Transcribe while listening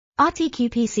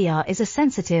RT-qPCR is a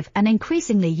sensitive and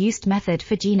increasingly used method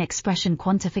for gene expression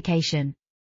quantification.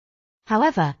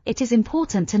 However, it is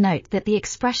important to note that the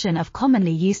expression of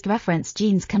commonly used reference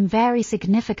genes can vary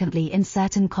significantly in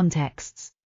certain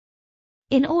contexts.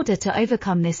 In order to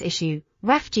overcome this issue,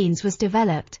 RefGenes was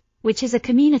developed, which is a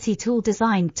community tool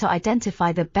designed to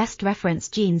identify the best reference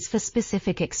genes for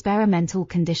specific experimental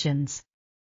conditions.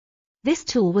 This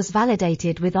tool was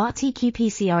validated with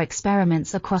RT-qPCR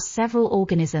experiments across several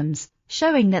organisms,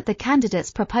 showing that the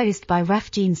candidates proposed by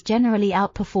RefGenes generally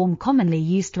outperform commonly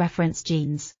used reference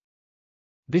genes.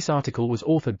 This article was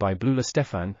authored by Bleuler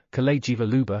Stefan, Kalaydjieva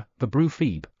Luba, Verbrugghe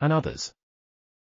Phebe, and others.